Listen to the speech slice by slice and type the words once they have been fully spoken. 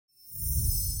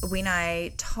when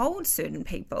I told certain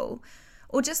people,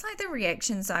 or just like the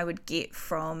reactions I would get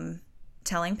from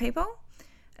telling people.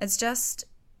 It's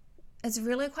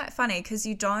really quite funny because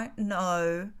you don't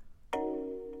know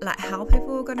like how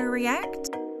people are going to react.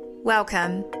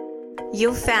 Welcome.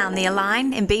 You've found the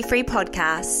Align and Be Free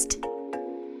podcast.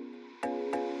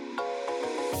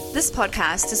 This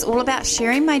podcast is all about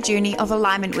sharing my journey of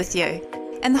alignment with you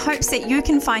in the hopes that you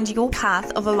can find your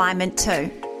path of alignment too.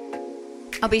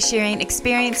 I'll be sharing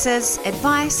experiences,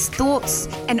 advice, thoughts,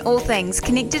 and all things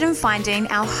connected in finding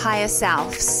our higher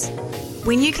selves.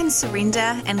 When you can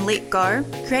surrender and let go,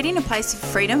 creating a place of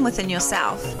freedom within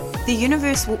yourself, the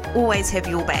universe will always have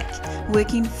your back,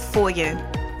 working for you.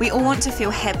 We all want to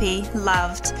feel happy,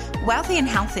 loved, wealthy and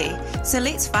healthy, so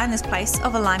let's find this place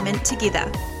of alignment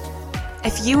together.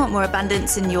 If you want more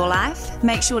abundance in your life,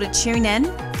 make sure to tune in,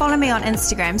 follow me on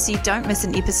Instagram so you don't miss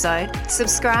an episode,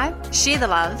 subscribe, share the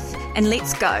love, and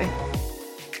let's go.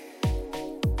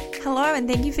 Hello, and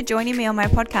thank you for joining me on my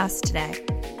podcast today.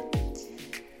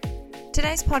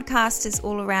 Today's podcast is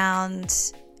all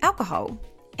around alcohol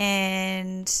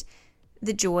and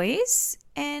the joys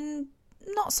and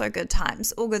not so good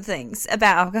times or good things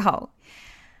about alcohol.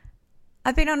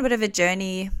 I've been on a bit of a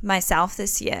journey myself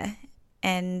this year,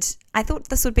 and I thought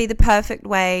this would be the perfect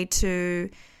way to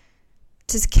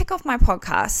kick off my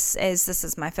podcast, as this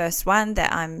is my first one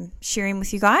that I'm sharing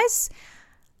with you guys.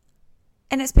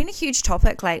 And it's been a huge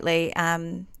topic lately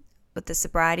with the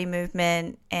sobriety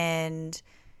movement and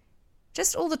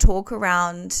just all the talk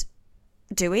around,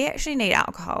 do we actually need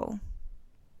alcohol?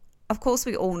 Of course,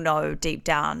 we all know deep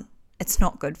down it's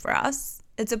not good for us.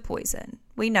 It's a poison.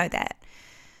 We know that.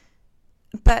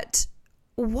 But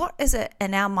what is it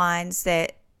in our minds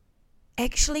that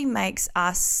actually makes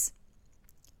us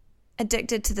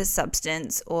addicted to the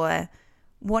substance or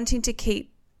wanting to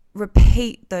keep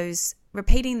repeating those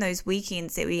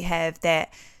weekends that we have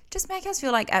that just make us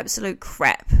feel like absolute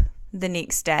crap the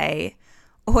next day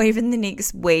or even the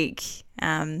next week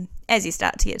as you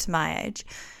start to get to my age?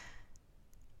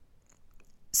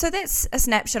 So that's a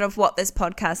snapshot of what this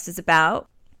podcast is about.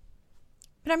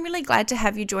 But I'm really glad to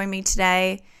have you join me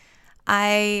today.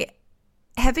 I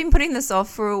have been putting this off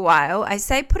for a while. I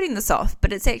say putting this off,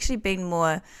 but it's actually been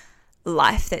more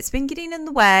life that's been getting in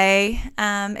the way,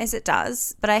 as it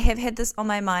does. But I have had this on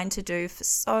my mind to do for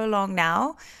so long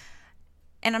now.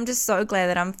 And I'm just so glad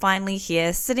that I'm finally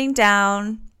here, sitting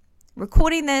down,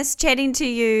 recording this, chatting to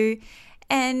you,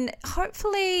 and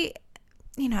hopefully,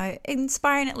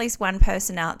 inspiring at least one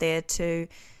person out there to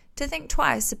think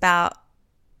twice about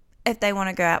if they want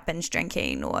to go out binge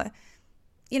drinking or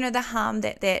the harm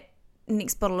that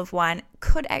next bottle of wine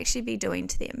could actually be doing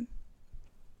to them.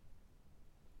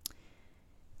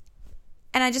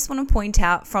 And I just want to point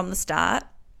out from the start,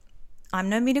 I'm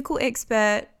no medical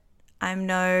expert, I'm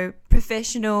no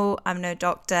professional, I'm no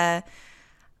doctor.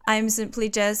 I'm simply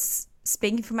just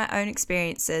speaking from my own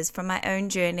experiences, from my own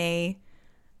journey.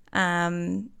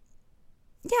 I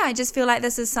just feel like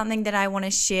this is something that I want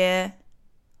to share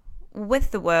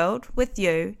with the world, with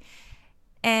you.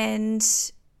 And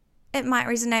it might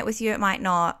resonate with you, it might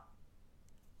not.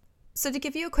 So to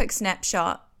give you a quick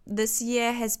snapshot, this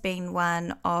year has been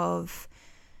one of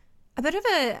a bit of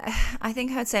I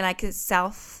think I would say like a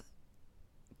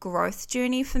self-growth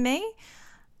journey for me.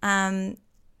 I've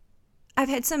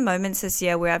had some moments this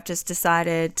year where I've just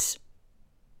decided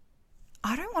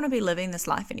I don't want to be living this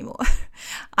life anymore.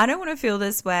 I don't want to feel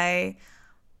this way.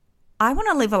 I want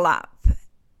to level up.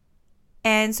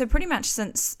 And so pretty much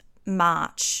since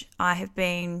March, I have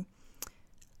been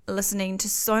listening to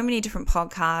so many different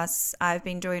podcasts. I've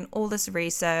been doing all this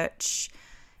research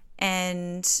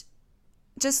and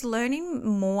just learning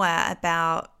more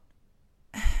about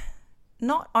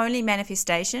not only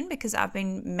manifestation, because I've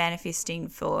been manifesting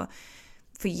for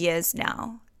years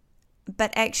now,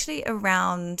 but actually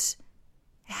around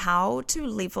how to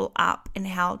level up and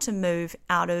how to move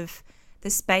out of the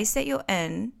space that you're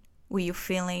in where you're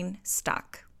feeling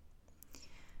stuck.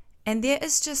 And there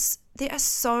are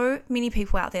so many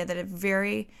people out there that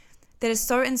are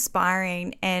so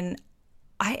inspiring, and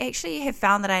I actually have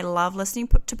found that I love listening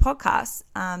to podcasts.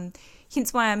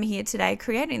 Hence why I'm here today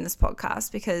creating this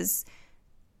podcast, because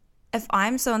if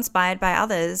I'm so inspired by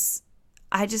others,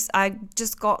 I just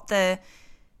got the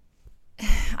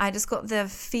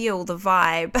feel, the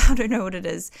vibe. I don't know what it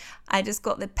is. I just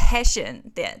got the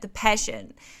passion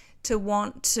to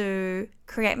want to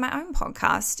create my own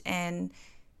podcast and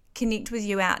connect with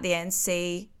you out there and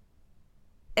see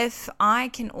if I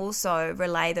can also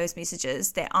relay those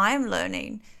messages that I'm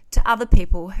learning to other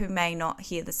people who may not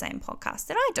hear the same podcast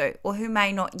that I do, or who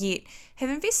may not yet have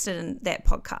invested in that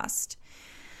podcast.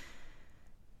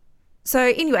 So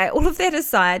anyway, all of that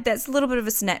aside, that's a little bit of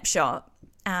a snapshot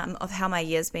of how my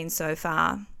year's been so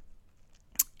far.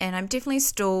 And I'm definitely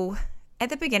still at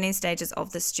the beginning stages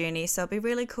of this journey. So it'll be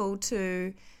really cool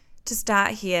to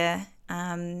start here,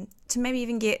 to maybe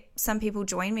even get some people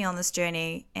join me on this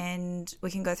journey and we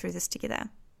can go through this together.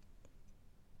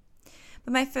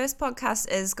 But my first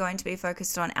podcast is going to be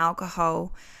focused on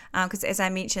alcohol because as I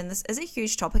mentioned, this is a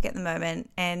huge topic at the moment,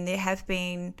 and there have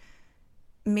been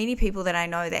many people that I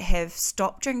know that have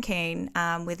stopped drinking,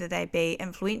 whether they be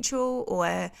influential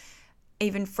or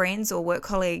even friends or work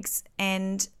colleagues.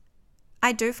 And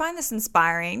I do find this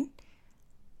inspiring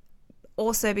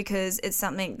also because it's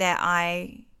something that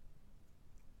I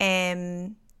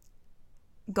am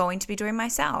going to be doing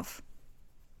myself.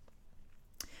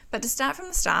 But to start from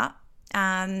the start,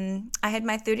 I had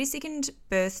my 32nd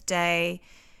birthday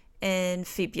in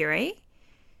February,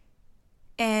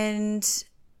 and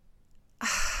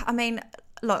I mean,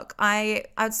 look,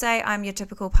 I'd say I'm your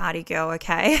typical party girl,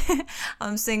 okay?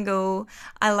 I'm single.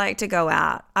 I like to go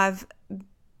out. I've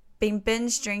been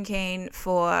binge drinking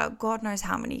for God knows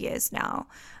how many years now.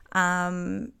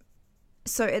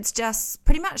 So it's just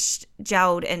pretty much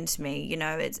gelled into me, you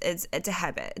know, it's a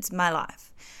habit. It's my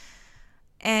life.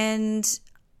 And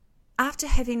after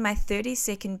having my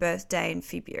 32nd birthday in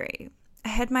February, I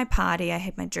had my party, I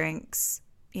had my drinks,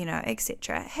 you know,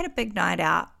 etc. I had a big night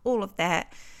out, all of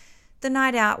that. The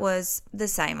night out was the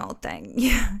same old thing.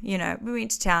 You know, we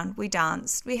went to town, we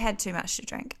danced, we had too much to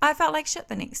drink. I felt like shit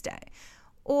the next day.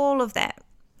 All of that.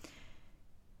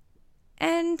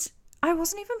 And I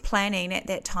wasn't even planning at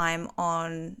that time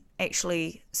on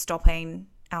actually stopping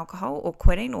alcohol or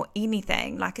quitting or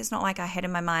anything. Like, it's not like I had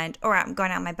in my mind, all right, I'm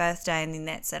going out on my birthday and then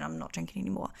that's it, I'm not drinking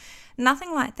anymore.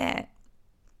 Nothing like that.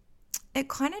 It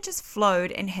kind of just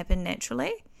flowed and happened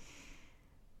naturally.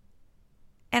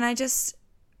 And I just,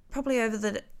 probably over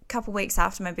the couple weeks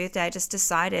after my birthday, I just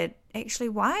decided, actually,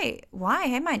 why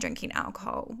am I drinking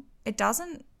alcohol? It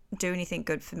doesn't do anything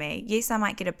good for me. Yes, I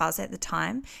might get a buzz at the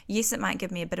time. Yes, it might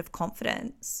give me a bit of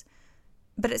confidence.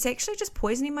 But it's actually just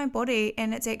poisoning my body,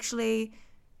 and it's actually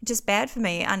just bad for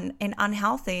me and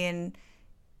unhealthy, and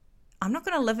I'm not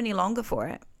going to live any longer for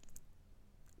it.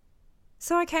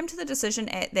 So I came to the decision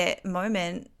at that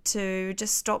moment to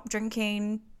just stop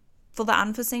drinking for the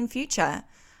unforeseen future.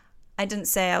 I didn't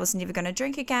say I was never going to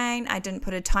drink again. I didn't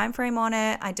put a time frame on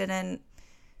it. I didn't,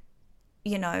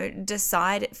 you know,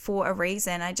 decide for a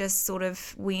reason. I just sort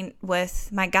of went with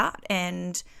my gut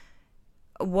and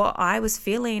what I was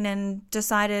feeling and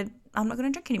decided I'm not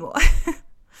going to drink anymore.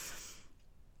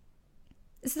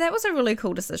 So that was a really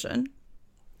cool decision.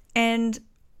 And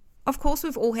of course,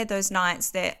 we've all had those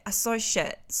nights that are so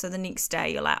shit. So the next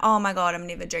day you're like, oh my God, I'm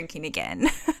never drinking again.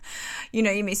 You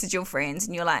know, you message your friends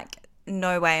and you're like,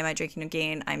 no way am I drinking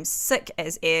again. I'm sick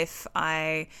as if.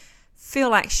 I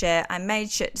feel like shit. I made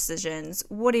shit decisions,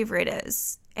 whatever it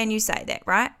is. And you say that,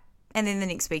 right? And then the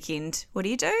next weekend, what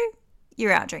do?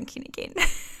 You're out drinking again.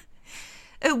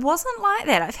 It wasn't like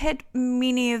that. I've had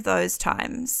many of those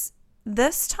times.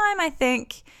 This time, I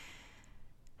think,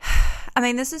 I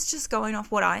mean, this is just going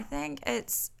off what I think.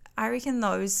 I reckon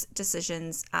those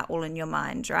decisions are all in your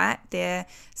mind, right? They're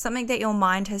something that your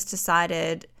mind has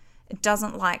decided it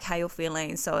doesn't like how you're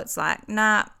feeling. So it's like,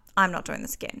 nah, I'm not doing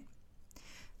this again.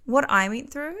 What I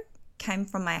went through came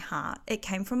from my heart. It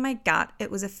came from my gut.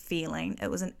 It was a feeling. It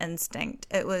was an instinct.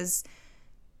 It was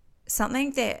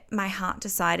something that my heart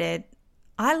decided,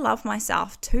 I love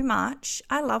myself too much.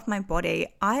 I love my body.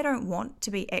 I don't want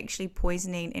to be actually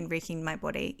poisoning and wrecking my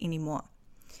body anymore.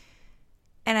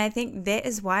 And I think that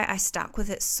is why I stuck with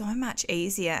it so much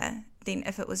easier than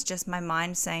if it was just my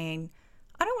mind saying,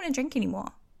 I don't want to drink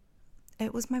anymore.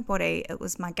 It was my body. It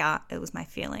was my gut. It was my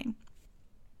feeling.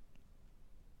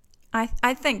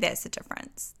 I think that's the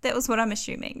difference. That was what I'm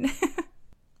assuming.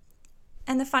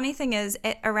 And the funny thing is,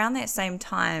 around that same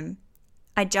time,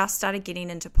 I just started getting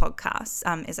into podcasts,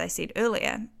 as I said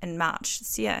earlier, in March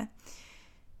this year.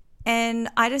 And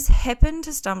I just happened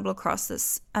to stumble across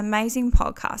this amazing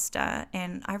podcaster,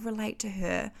 and I relate to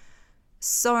her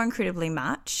so incredibly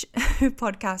much. Her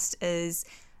podcast is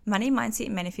Money, Mindset,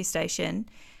 and Manifestation.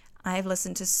 I've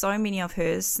listened to so many of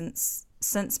hers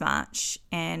since March,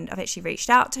 and I've actually reached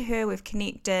out to her. We've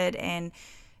connected, and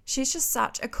she's just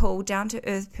such a cool,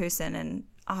 down-to-earth person, and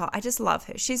I just love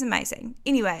her. She's amazing.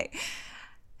 Anyway,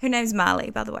 her name's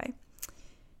Marley, by the way.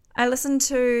 I listened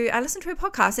to her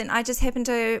podcast, and I just happened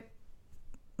to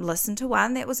listen to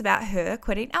one that was about her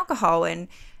quitting alcohol and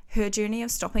her journey of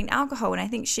stopping alcohol. And I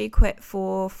think she quit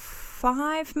for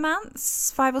 5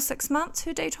 or 6 months,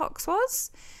 her detox was.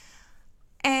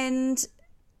 And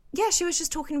yeah, she was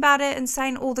just talking about it and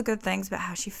saying all the good things about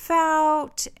how she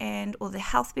felt and all the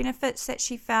health benefits that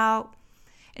she felt.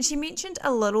 And she mentioned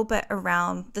a little bit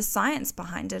around the science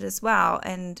behind it as well,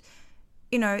 and,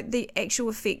 you know, the actual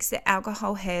effects that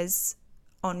alcohol has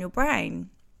on your brain.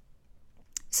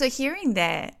 So hearing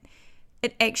that,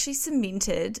 it actually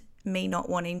cemented me not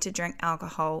wanting to drink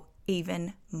alcohol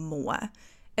even more.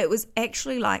 It was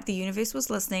actually like the universe was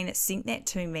listening. It sent that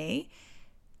to me,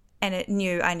 and it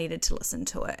knew I needed to listen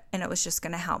to it, and it was just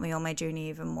going to help me on my journey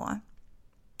even more.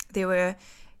 There were,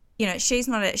 you know, she's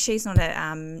not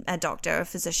a doctor or a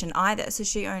physician either, so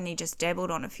she only just dabbled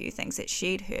on a few things that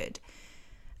she'd heard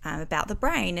about the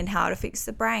brain and how it affects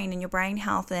the brain and your brain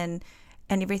health and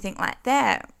everything like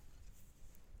that.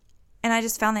 And I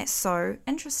just found that so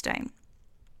interesting.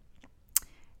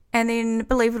 And then,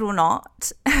 believe it or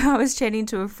not, I was chatting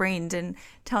to a friend and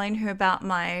telling her about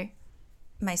my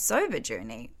sober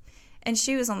journey. And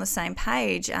she was on the same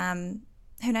page. Her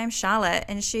name's Charlotte,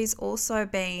 and she's also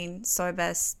been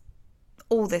sober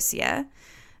all this year,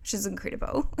 which is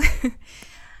incredible.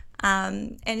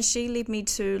 And she led me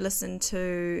to listen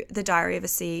to The Diary of a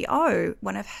CEO,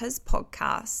 one of his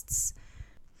podcasts.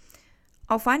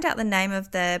 I'll find out the name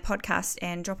of the podcast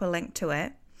and drop a link to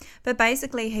it. But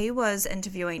basically, he was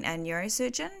interviewing a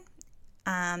neurosurgeon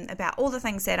about all the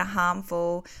things that are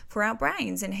harmful for our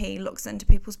brains, and he looks into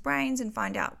people's brains and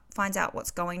finds out what's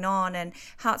going on and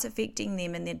how it's affecting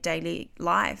them in their daily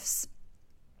lives.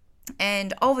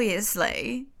 And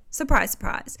obviously, surprise,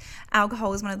 surprise,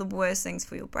 alcohol is one of the worst things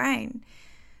for your brain.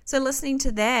 So listening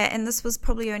to that, and this was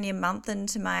probably only a month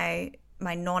into my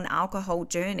non-alcohol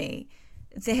journey,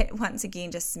 that once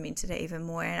again just cemented it even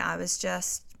more. And I was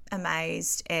just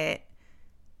amazed at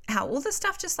how all the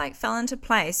stuff just like fell into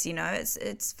place. You know,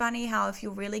 it's funny how if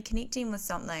you're really connecting with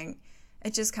something,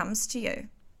 it just comes to you.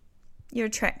 You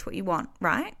attract what you want,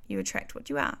 right? You attract what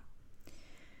you are.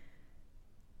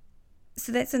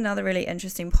 So that's another really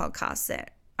interesting podcast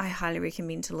that I highly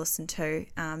recommend to listen to,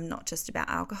 not just about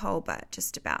alcohol, but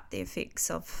just about the effects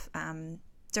of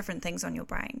different things on your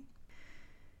brain.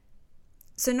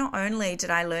 So not only did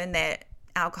I learn that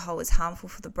alcohol is harmful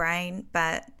for the brain,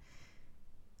 but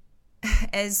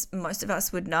as most of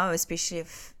us would know, especially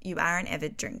if you are an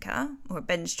avid drinker or a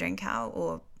binge drinker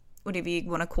or whatever you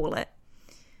want to call it,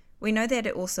 we know that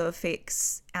it also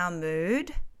affects our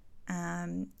mood,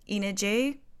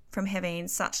 energy from having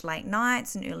such late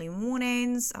nights and early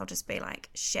mornings. I'll just be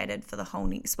like shattered for the whole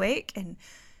next week and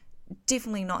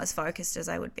definitely not as focused as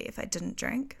I would be if I didn't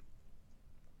drink.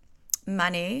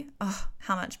 Money,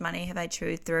 how much money have I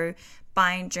chewed through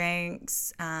buying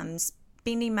drinks,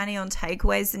 spending money on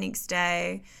takeaways the next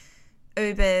day,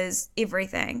 Ubers,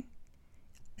 everything.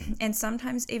 And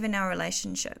sometimes even our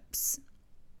relationships.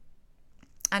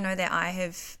 I know that I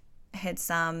have had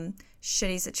some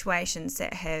shitty situations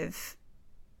that have,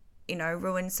 you know,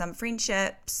 ruined some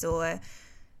friendships or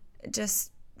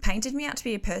just painted me out to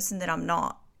be a person that I'm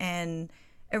not. And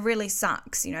it really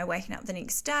sucks, you know, waking up the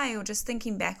next day or just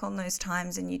thinking back on those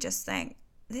times and you just think,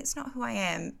 that's not who I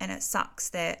am. And it sucks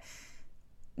that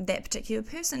that particular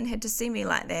person had to see me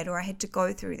like that, or I had to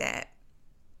go through that.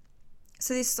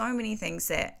 So there's so many things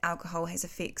that alcohol has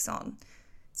effects on.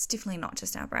 It's definitely not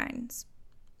just our brains.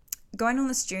 Going on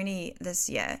this journey this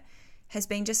year has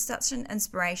been just such an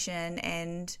inspiration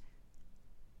and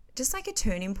just like a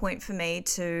turning point for me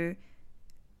to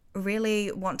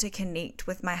really want to connect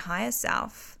with my higher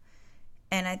self.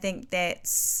 And I think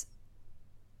that's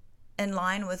in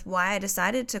line with why I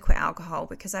decided to quit alcohol,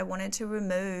 because I wanted to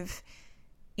remove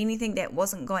anything that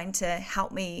wasn't going to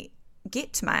help me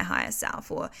get to my higher self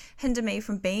or hinder me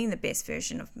from being the best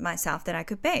version of myself that I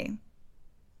could be.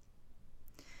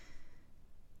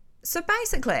 So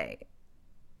basically,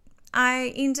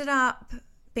 I ended up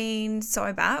being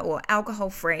sober, or alcohol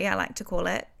free, I like to call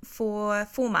it, for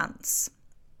 4 months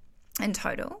in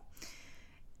total.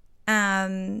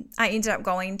 I ended up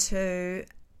going to,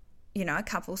 you know, a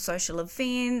couple social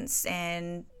events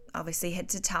and obviously had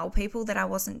to tell people that I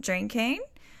wasn't drinking.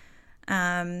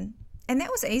 And that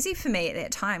was easy for me at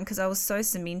that time because I was so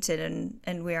cemented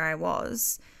in where I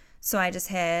was. So I just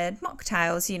had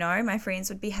mocktails, you know, my friends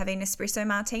would be having espresso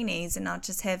martinis and I'd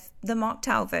just have the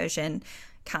mocktail version.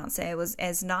 Can't say it was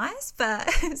as nice, but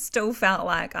it still felt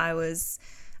like I was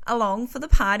along for the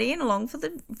party and along for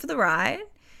the ride.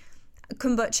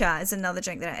 Kombucha is another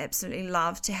drink that I absolutely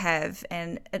love to have,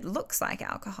 and it looks like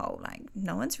alcohol. Like,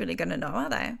 no one's really going to know, are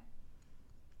they?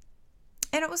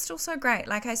 And it was still so great.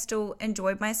 Like, I still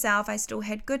enjoyed myself. I still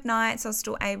had good nights. I was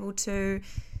still able to,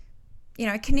 you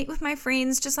know, connect with my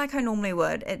friends just like I normally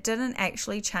would. It didn't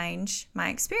actually change my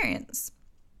experience.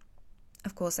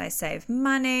 Of course, I saved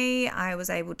money. I was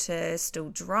able to still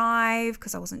drive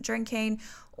because I wasn't drinking.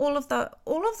 All of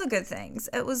the good things.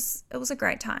 It was a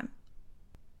great time.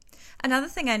 Another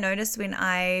thing I noticed when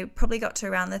I probably got to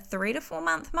around the 3 to 4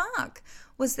 month mark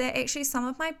was that actually some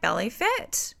of my belly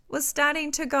fat was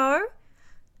starting to go.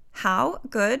 How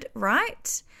good,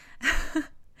 right?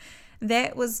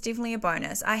 That was definitely a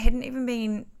bonus. I hadn't even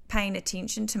been paying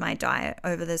attention to my diet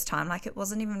over this time. Like, it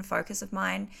wasn't even a focus of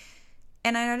mine.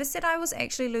 And I noticed that I was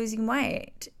actually losing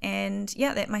weight. And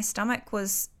yeah, that my stomach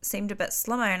seemed a bit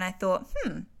slimmer. And I thought,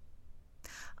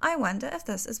 I wonder if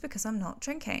this is because I'm not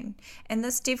drinking. And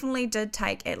this definitely did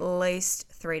take at least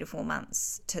 3 to 4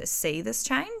 months to see this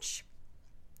change.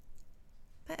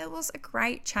 But it was a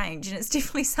great change, and it's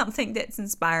definitely something that's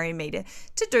inspiring me to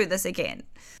do this again.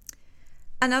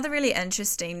 Another really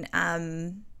interesting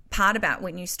part about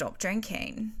when you stop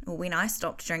drinking, or when I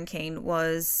stopped drinking,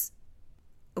 was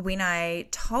when I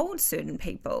told certain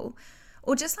people,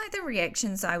 or just like the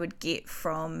reactions I would get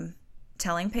from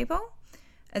telling people.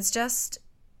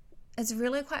 It's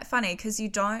really quite funny because you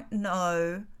don't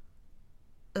know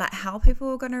like how people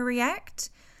are going to react.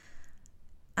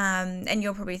 And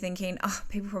you're probably thinking,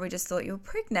 people probably just thought you were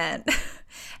pregnant.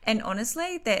 And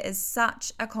honestly, that is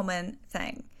such a common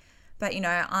thing. But,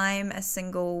 I'm a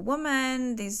single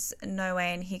woman. There's no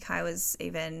way in heck I was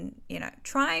even,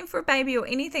 trying for a baby or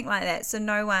anything like that. So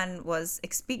no one was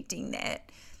expecting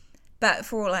that. But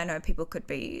for all I know, people could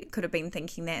have been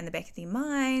thinking that in the back of their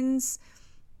minds.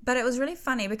 But it was really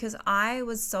funny because I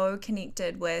was so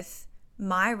connected with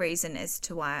my reason as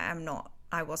to why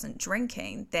I wasn't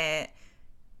drinking, that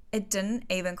it didn't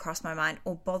even cross my mind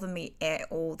or bother me at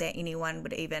all that anyone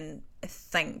would even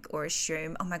think or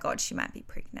assume, oh my God, she might be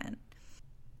pregnant.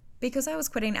 Because I was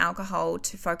quitting alcohol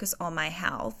to focus on my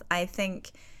health, I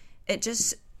think it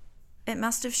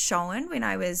must have shown when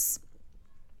I was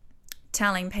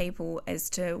telling people as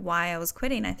to why I was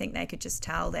quitting. I think they could just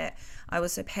tell that I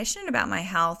was so passionate about my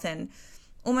health, and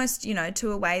almost,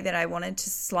 to a way that I wanted to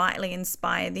slightly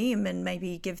inspire them and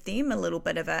maybe give them a little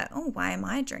bit of why am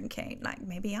I drinking? Like,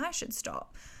 maybe I should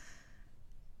stop.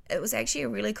 It was actually a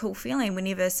really cool feeling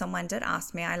whenever someone did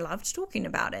ask me. I loved talking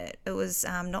about it. It was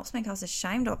not something I was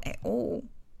ashamed of at all.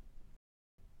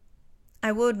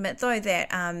 I will admit, though,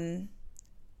 that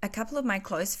a couple of my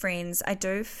close friends, I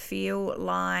do feel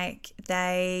like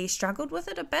they struggled with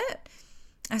it a bit,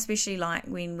 especially like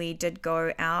when we did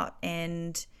go out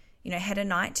and had a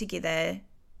night together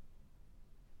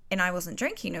and I wasn't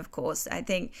drinking, of course. I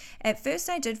think at first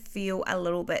I did feel a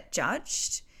little bit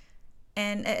judged,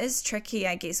 and it is tricky,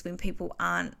 I guess, when people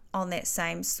aren't on that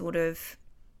same sort of,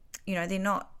 they're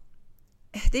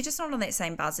just not on that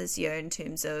same buzz as you in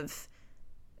terms of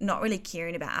not really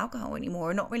caring about alcohol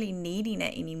anymore, or not really needing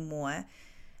it anymore.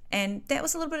 And that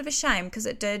was a little bit of a shame because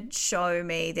it did show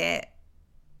me that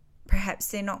perhaps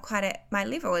they're not quite at my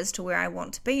level as to where I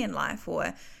want to be in life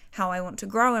or how I want to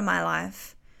grow in my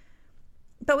life.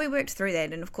 But we worked through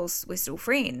that, and of course we're still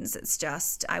friends. It's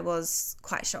just I was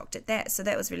quite shocked at that. So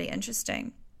that was really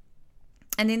interesting.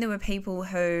 And then there were people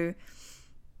who,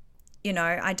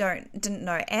 I didn't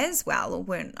know as well, or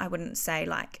I wouldn't say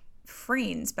like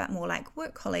friends, but more like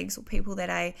work colleagues or people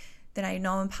that I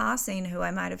know in passing who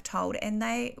I might have told, and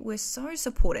they were so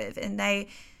supportive, and they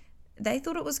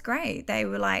thought it was great. They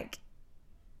were like,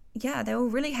 yeah, they were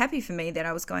really happy for me that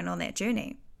I was going on that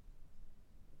journey.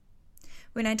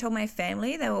 When I told my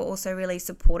family, they were also really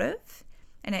supportive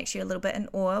and actually a little bit in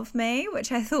awe of me, which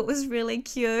I thought was really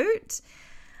cute.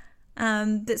 A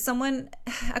comment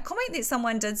that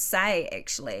someone did say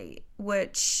actually,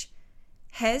 which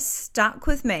has stuck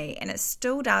with me, and it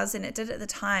still does, and it did at the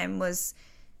time, was,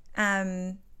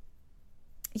 so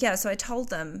I told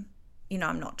them,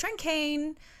 I'm not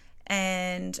drinking,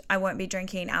 and I won't be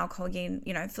drinking alcohol again,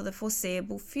 for the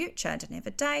foreseeable future. I didn't have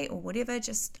a date or whatever. I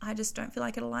just don't feel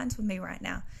like it aligns with me right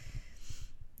now.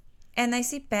 And they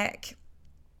said back,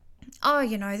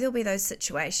 there'll be those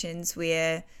situations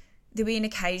where there'll be an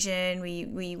occasion where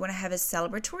you want to have a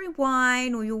celebratory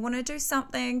wine, or you'll want to do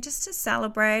something just to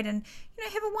celebrate and,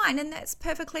 have a wine. And that's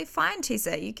perfectly fine,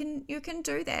 Tessa. You can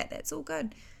do that. That's all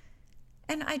good.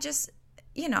 And I just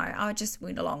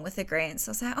went along with the grant. So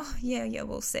I was like, yeah,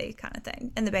 we'll see, kind of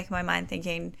thing. In the back of my mind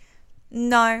thinking,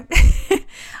 no,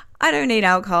 I don't need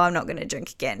alcohol. I'm not going to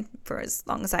drink again for as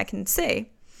long as I can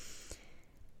see.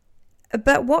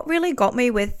 But what really got me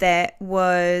with that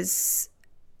was,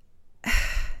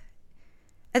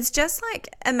 it's just like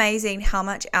amazing how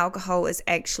much alcohol is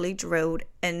actually drilled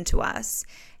into us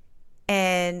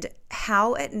and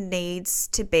how it needs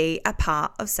to be a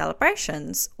part of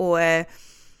celebrations or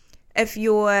If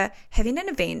you're having an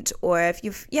event, or if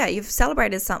you've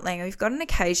celebrated something, or you've got an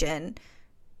occasion,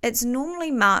 it's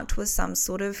normally marked with some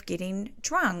sort of getting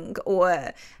drunk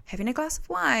or having a glass of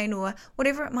wine or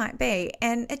whatever it might be.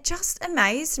 And it just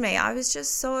amazed me. I was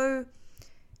just so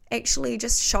actually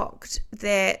just shocked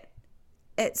that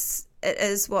it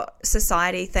is what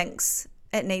society thinks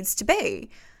it needs to be.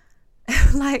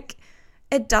 Like,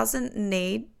 it doesn't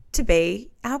need to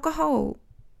be alcohol.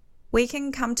 We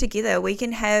can come together. We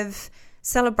can have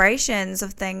celebrations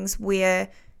of things where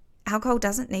alcohol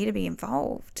doesn't need to be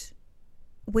involved.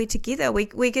 We're together. We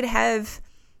could have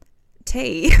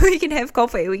tea. We can have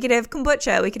coffee. We could have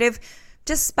kombucha. We could have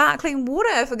just sparkling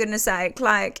water, for goodness sake.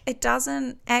 Like, it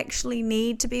doesn't actually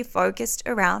need to be focused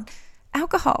around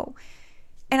alcohol.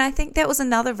 And I think that was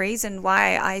another reason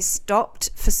why I stopped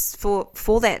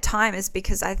for that time, is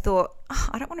because I thought,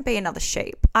 I don't want to be another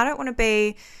sheep. I don't want to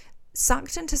be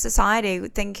sucked into society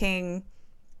thinking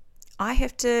I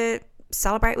have to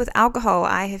celebrate with alcohol.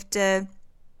 I have to,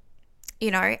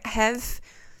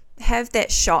 have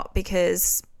that shot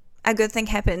because a good thing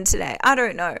happened today. I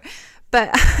don't know. But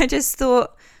I just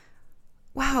thought,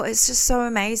 wow, it's just so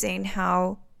amazing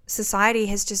how society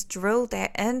has just drilled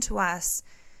that into us.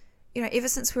 Ever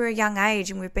since we were a young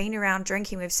age and we've been around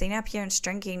drinking, we've seen our parents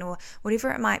drinking or whatever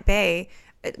it might be,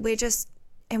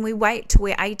 and we wait till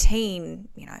we're 18,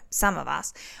 some of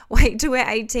us wait till we're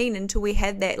 18 until we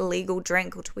have that legal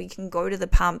drink, or till we can go to the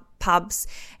pubs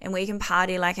and we can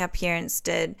party like our parents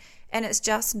did. And it's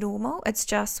just normal. It's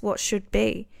just what should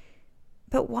be.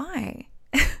 But why?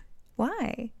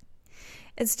 Why?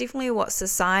 It's definitely what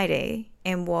society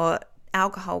and what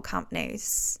alcohol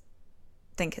companies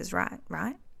think is right?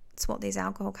 It's what these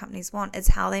alcohol companies want. It's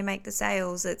how they make the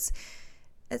sales. It's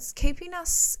keeping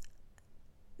us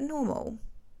normal.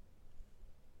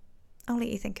 I'll let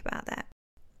you think about that.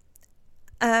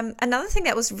 Another thing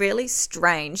that was really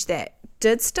strange that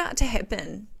did start to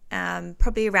happen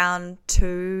probably around 1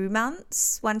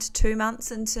 to 2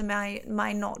 months into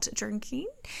my not drinking,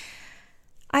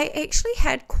 I actually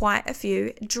had quite a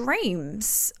few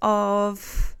dreams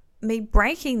of me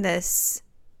breaking this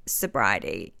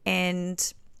sobriety.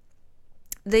 And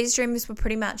these dreams were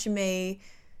pretty much me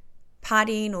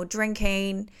partying or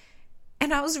drinking.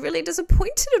 And I was really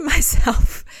disappointed in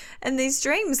myself in these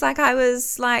dreams. Like, I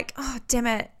was like, oh, damn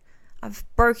it. I've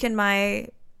broken my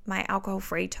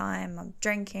alcohol-free time. I'm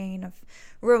drinking. I've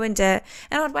ruined it.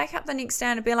 And I'd wake up the next day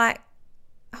and I'd be like,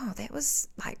 oh, that was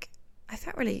like, I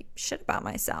felt really shit about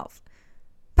myself.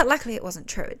 But luckily it wasn't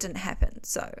true. It didn't happen.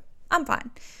 So I'm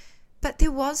fine. But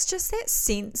there was just that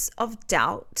sense of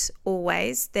doubt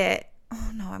always that,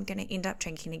 oh no, I'm going to end up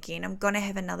drinking again. I'm going to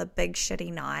have another big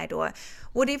shitty night or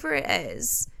whatever it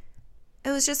is.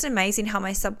 It was just amazing how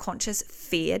my subconscious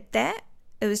feared that.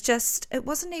 It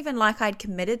wasn't even like I'd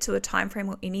committed to a time frame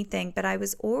or anything, but I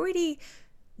was already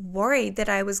worried that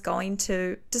I was going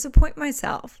to disappoint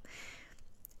myself.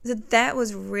 So that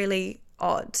was really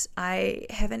odd. I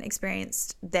haven't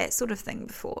experienced that sort of thing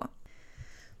before.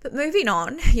 But moving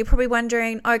on, you're probably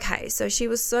wondering, okay, so she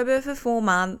was sober for 4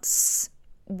 months.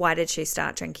 Why did she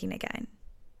start drinking again?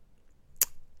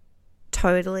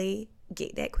 Totally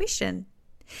get that question.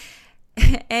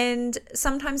 And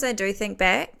sometimes I do think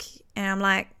back and I'm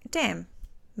like, damn,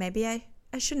 maybe I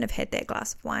shouldn't have had that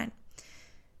glass of wine.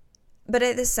 But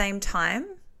at the same time,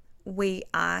 we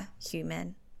are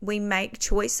human. We make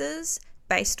choices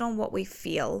based on what we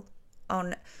feel,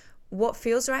 on what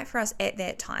feels right for us at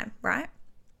that time, right?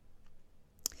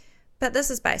 But this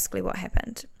is basically what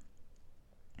happened.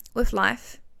 With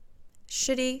life,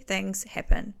 shitty things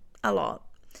happen a lot.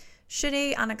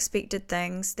 Shitty, unexpected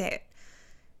things that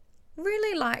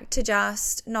really like to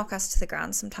just knock us to the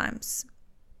ground sometimes.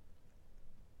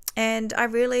 And I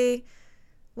really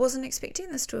wasn't expecting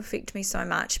this to affect me so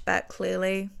much, but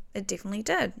clearly it definitely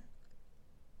did.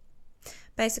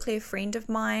 Basically, a friend of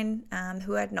mine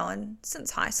who I'd known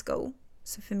since high school,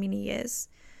 so for many years,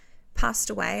 passed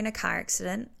away in a car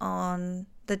accident on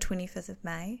the 25th of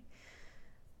May.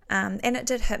 And it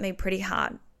did hit me pretty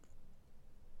hard.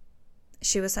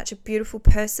 She was such a beautiful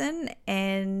person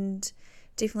and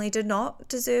definitely did not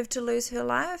deserve to lose her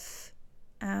life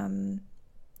to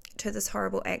this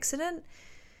horrible accident.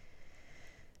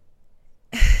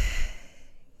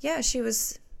 Yeah, she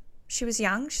was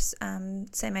young, she's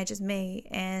same age as me,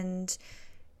 and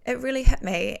it really hit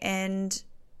me. And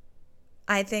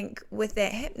I think with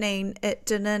that happening, it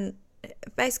didn't,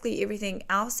 basically everything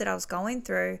else that I was going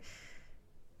through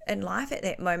in life at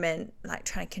that moment, like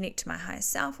trying to connect to my higher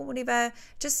self or whatever,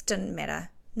 just didn't matter.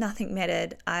 Nothing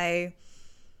mattered. I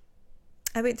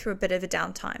went through a bit of a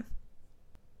downtime.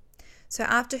 So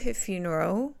after her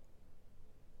funeral,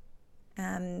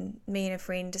 me and a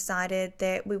friend decided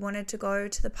that we wanted to go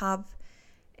to the pub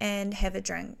and have a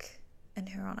drink in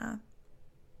her honor.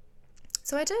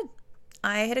 So I did.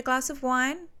 I had a glass of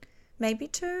wine, maybe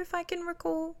 2 if I can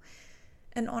recall,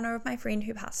 in honor of my friend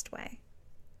who passed away.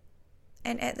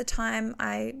 And at the time,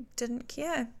 I didn't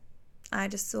care. I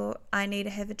just thought, I need to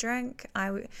have a drink.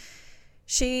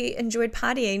 She enjoyed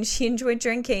partying. She enjoyed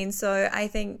drinking. So I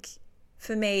think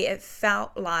for me, it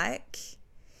felt like...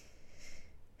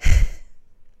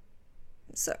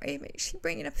 Sorry, I'm actually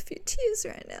bringing up a few tears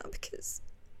right now because,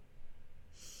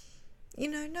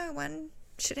 no one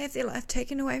should have their life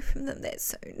taken away from them that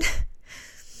soon.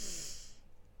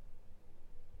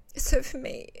 So for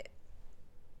me,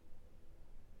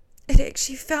 it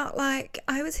actually felt like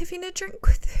I was having a drink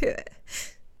with her.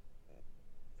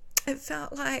 It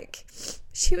felt like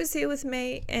she was there with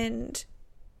me and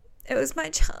it was my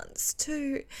chance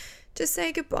to just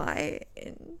say goodbye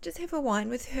and just have a wine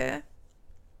with her.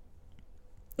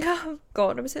 Oh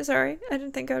God, I'm so sorry. I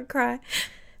didn't think I would cry.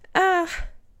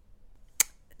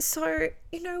 So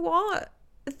you know what?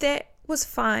 That was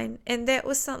fine. And that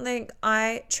was something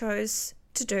I chose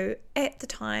to do at the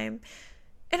time.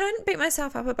 And I didn't beat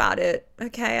myself up about it.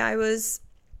 Okay, I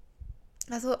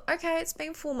thought, okay, it's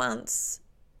been 4 months.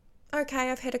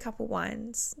 Okay, I've had a couple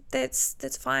wines. That's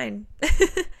fine.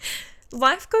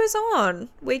 Life goes on.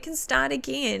 We can start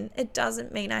again. It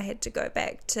doesn't mean I had to go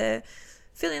back to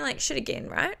feeling like shit again,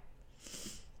 right?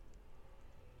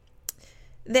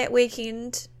 That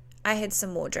weekend, I had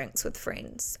some more drinks with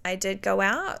friends. I did go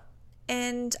out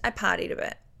and I partied a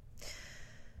bit.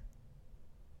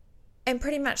 And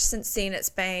pretty much since then, it's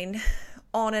been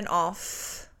on and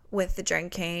off with the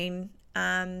drinking.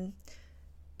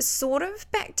 Sort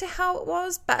of back to how it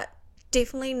was, but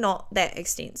definitely not that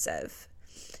extensive.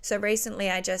 So recently,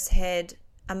 I just had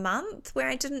a month where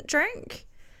I didn't drink.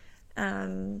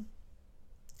 And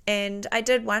I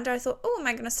did wonder, I thought, am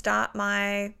I going to start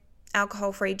my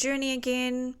alcohol-free journey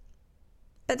again?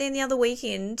 But then the other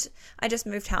weekend, I just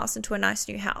moved house into a nice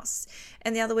new house.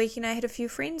 And the other weekend, I had a few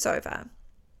friends over.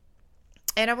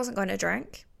 And I wasn't going to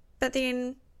drink. But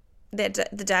then the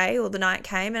day or the night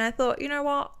came and I thought, you know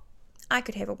what? I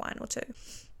could have a wine or two.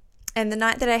 And the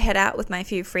night that I had out with my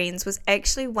few friends was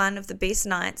actually one of the best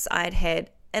nights I'd had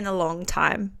in a long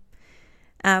time.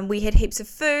 We had heaps of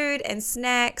food and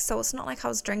snacks, so it's not like I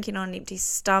was drinking on an empty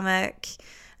stomach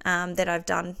that I've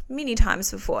done many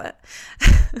times before.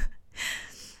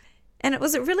 And it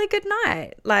was a really good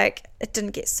night. Like, it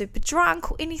didn't get super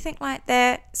drunk or anything like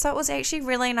that. So it was actually a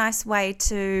really nice way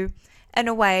to, in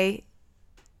a way,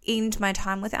 end my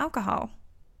time with alcohol.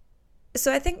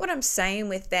 So I think what I'm saying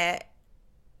with that,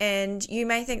 and you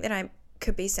may think that I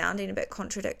could be sounding a bit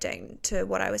contradicting to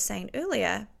what I was saying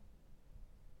earlier,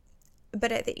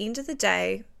 but at the end of the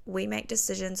day, we make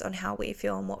decisions on how we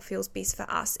feel and what feels best for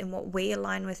us and what we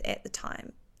align with at the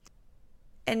time.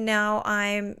 And now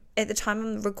at the time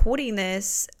I'm recording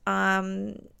this,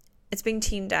 it's been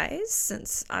 10 days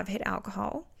since I've had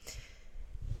alcohol.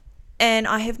 And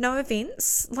I have no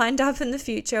events lined up in the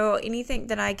future or anything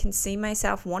that I can see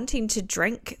myself wanting to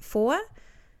drink for.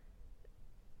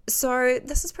 So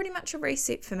this is pretty much a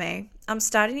reset for me. I'm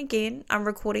starting again. I'm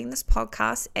recording this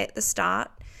podcast at the start.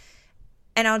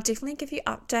 And I'll definitely give you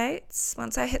updates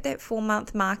once I hit that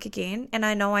 4-month mark again. And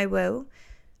I know I will.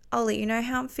 I'll let you know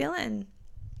how I'm feeling.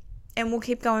 And we'll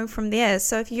keep going from there.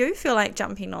 So if you feel like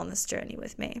jumping on this journey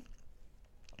with me,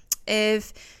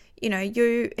 if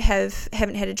you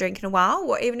haven't had a drink in a while,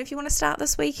 or even if you want to start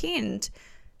this weekend,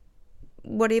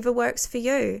 whatever works for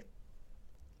you.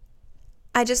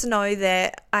 I just know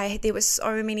that there were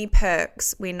so many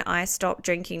perks when I stopped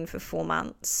drinking for 4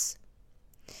 months.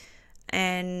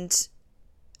 And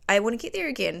I want to get there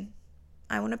again.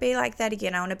 I want to be like that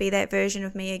again. I want to be that version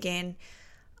of me again.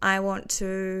 I want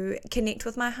to connect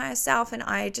with my higher self, and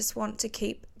I just want to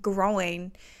keep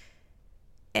growing.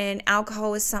 And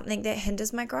alcohol is something that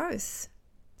hinders my growth.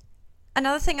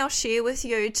 Another thing I'll share with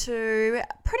you to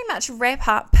pretty much wrap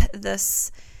up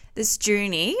this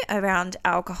journey around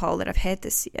alcohol that I've had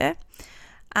this year.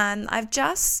 I've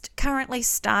just currently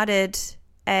started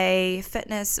a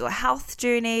fitness or health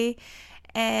journey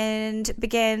and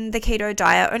began the keto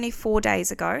diet only 4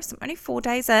 days ago. So I'm only 4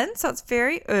 days in, so it's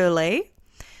very early.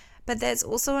 But that's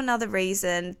also another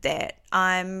reason that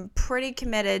I'm pretty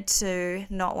committed to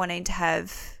not wanting to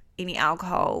have any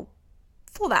alcohol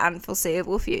for the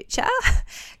unforeseeable future.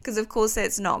 Because of course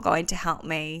that's not going to help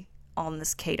me on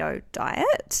this keto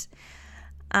diet.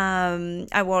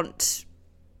 I want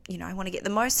to get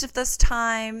the most of this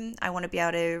time. I want to be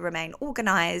able to remain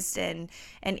organized and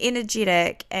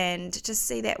energetic and just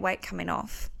see that weight coming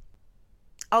off.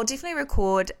 I'll definitely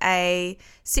record a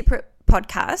separate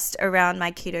podcast around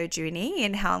my keto journey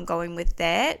and how I'm going with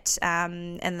that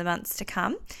in the months to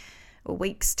come or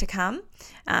weeks to come.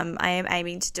 I am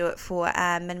aiming to do it for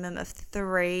a minimum of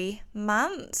 3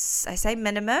 months. I say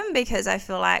minimum because I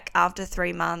feel like after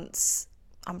 3 months,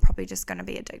 I'm probably just going to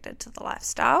be addicted to the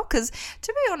lifestyle, because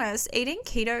to be honest, eating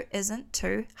keto isn't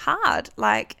too hard.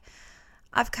 Like,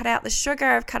 I've cut out the sugar,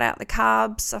 I've cut out the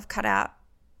carbs, I've cut out,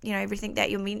 everything that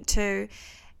you're meant to.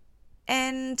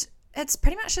 And it's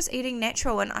pretty much just eating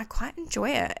natural, and I quite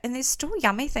enjoy it. And there's still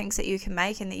yummy things that you can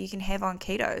make and that you can have on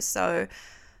keto. So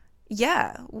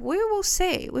yeah, we will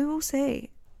see.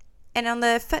 And on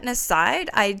the fitness side,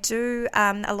 I do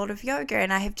a lot of yoga,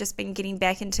 and I have just been getting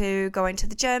back into going to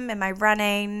the gym and my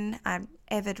running. I'm an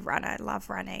avid runner. I love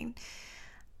running.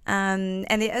 And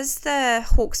there is the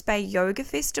Hawke's Bay Yoga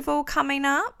Festival coming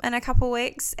up in a couple of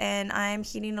weeks, and I'm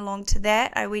heading along to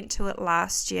that. I went to it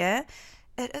last year.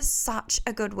 It is such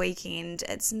a good weekend.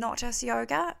 It's not just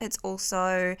yoga. It's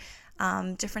also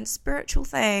different spiritual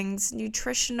things,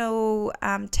 nutritional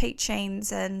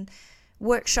teachings and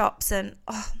workshops, and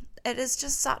it is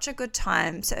just such a good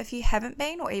time. So if you haven't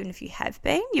been, or even if you have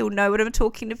been, you'll know what I'm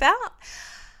talking about.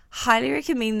 Highly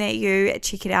recommend that you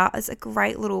check it out. It's a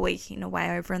great little weekend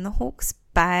away over in the Hawke's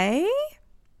Bay.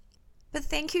 But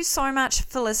thank you so much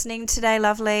for listening today,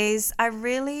 lovelies. I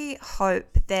really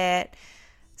hope that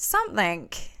something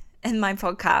in my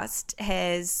podcast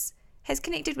has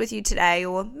connected with you today,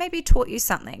 or maybe taught you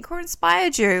something, or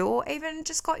inspired you, or even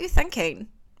just got you thinking,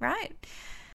 right?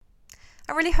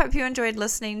 I really hope you enjoyed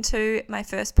listening to my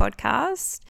first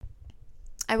podcast.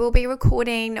 I will be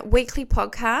recording weekly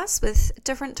podcasts with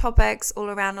different topics all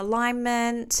around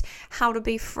alignment, how to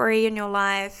be free in your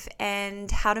life,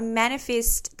 and how to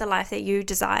manifest the life that you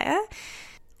desire,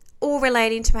 all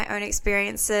relating to my own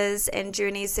experiences and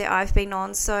journeys that I've been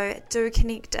on. So do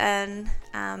connect in,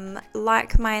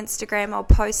 like my Instagram, I'll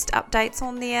post updates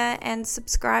on there, and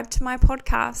subscribe to my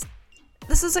podcast.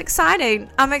 This is exciting.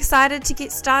 I'm excited to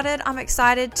get started. I'm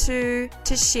excited to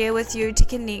share with you, to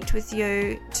connect with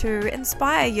you, to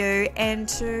inspire you, and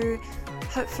to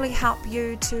hopefully help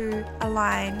you to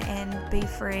align and be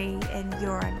free in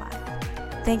your own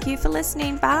life. Thank you for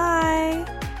listening.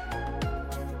 Bye.